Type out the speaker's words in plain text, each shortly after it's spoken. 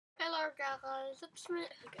Hello guys, it's me.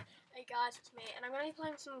 Okay. Hey guys, it's me, and I'm going to be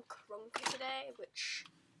playing some Krunker today, which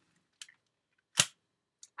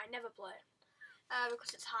I never play because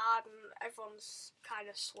it's hard and everyone's kind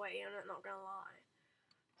of sweaty on it. Not gonna lie,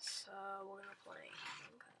 so we're gonna play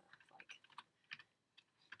Krunker like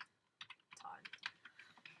time.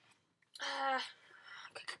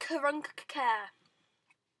 Krunker.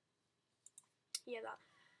 Yeah, that.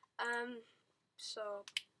 So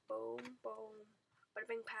boom, boom, bada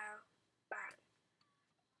bing, pow, bang.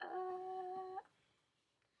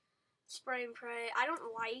 Spray and pray. I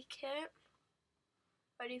don't like it.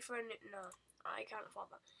 Ready for a no, I can't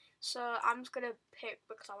afford that. So I'm just gonna pick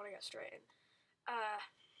because I want to get straight in.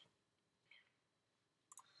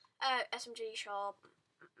 SMG shop.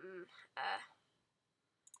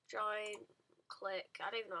 Join. Click.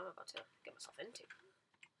 I don't even know what I'm about to get myself into.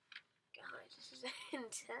 Guys, this is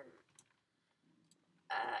intense.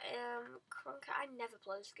 Krunker. I never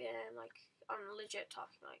play this game. Like, I'm legit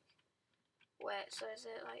talking. Like, wait. So is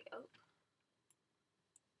it like? Oh.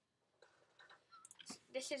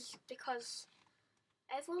 This is because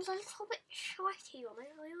everyone's a little bit sweaty on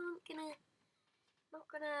it. We aren't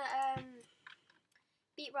not gonna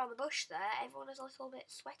beat around the bush there. Everyone is a little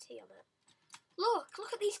bit sweaty on it.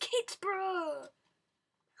 Look at these kids, bro.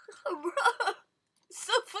 Bro, it's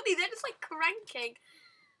so funny. They're just like cranking.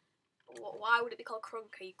 Why would it be called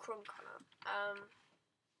Krunker? You crunk on it.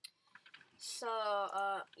 So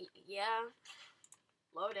yeah,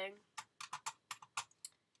 loading.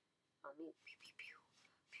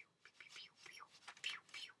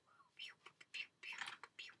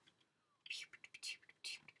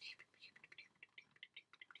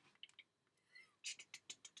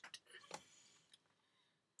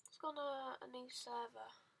 On a new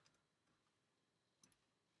server.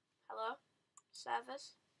 Hello?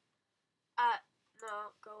 Servers?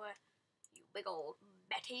 No, go away. You big old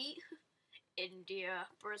Betty. India,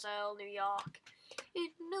 Brazil, New York.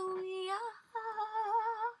 In New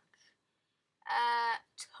York.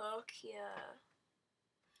 Tokyo.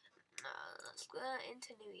 No, let's go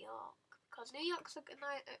into New York. Because New York's a good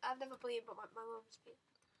night. I've never been, but my mum's been.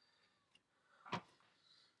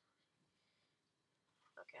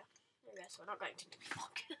 Okay. Okay, so we're not going to New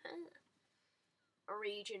York.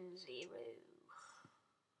 Region 0.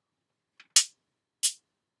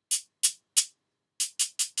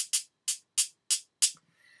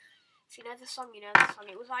 If you know the song, you know the song.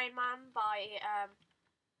 It was Iron Man by,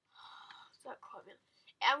 don't quote me.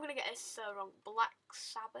 I'm gonna get this so wrong. Black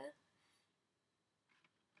Sabbath.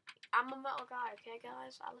 I'm a metal guy, okay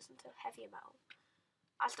guys? I listen to heavier metal.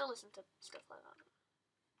 I still listen to stuff like that.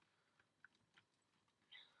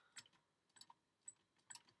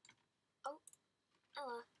 Oh,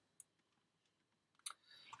 hello.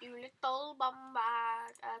 You little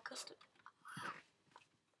bombard. Custom.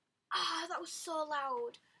 Ah, that was so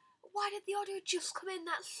loud. Why did the audio just come in?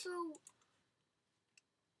 That's so...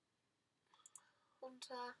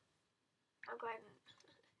 Hunter. I'm going...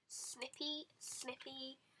 Snippy.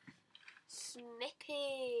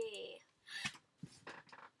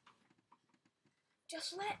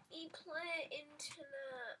 Just let me play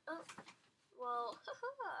internet. Oh, well,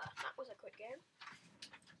 that was a quick game.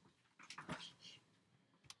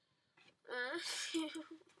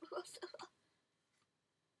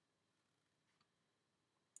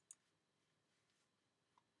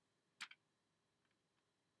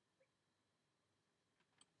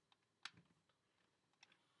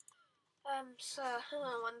 So,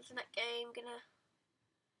 when's the next game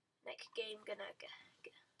gonna get?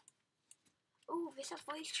 Ooh, this has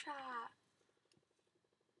voice chat.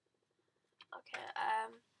 Okay,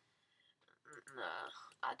 no,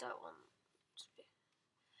 I don't want to be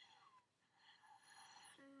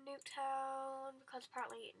Newtown, because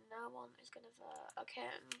apparently no one is gonna vote. Okay,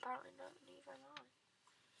 and apparently neither am I.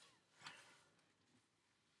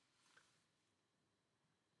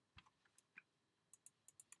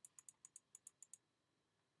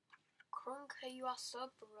 Krunker, you are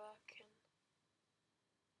so broken.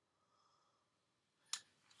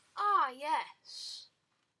 Ah, yes.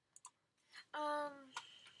 I'm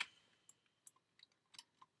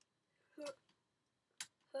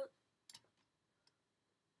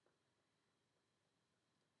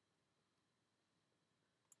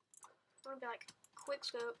gonna be like, quick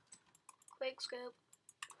scope.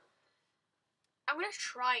 I'm gonna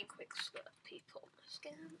try and quick scope people.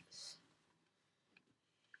 Scans.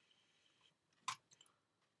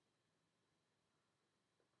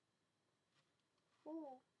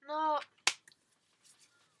 Ooh, no.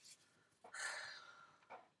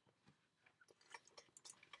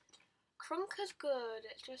 Krunker's good,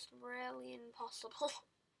 it's just really impossible.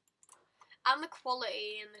 And the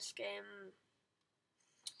quality in this game,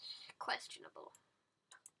 questionable.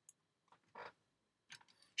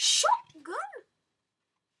 Shotgun?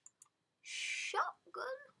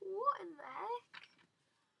 Shotgun? What in the heck?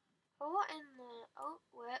 What in the... Oh,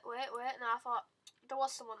 wait. No, I thought there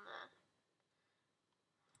was someone there.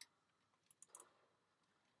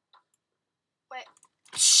 Wait.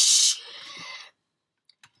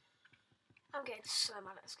 I'm getting so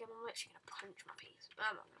mad at this game. I'm literally going to punch my piece.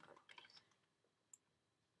 I'm not going to punch my piece.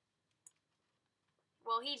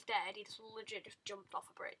 Well, he's dead. He just legit just jumped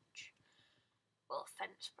off a bridge. Well, a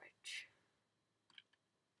fence bridge.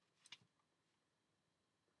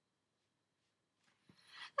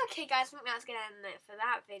 Okay, guys, I think that's going to end it for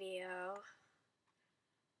that video.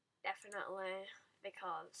 Definitely.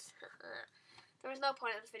 Because there was no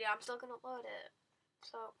point in this video. I'm still going to upload it.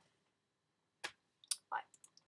 So...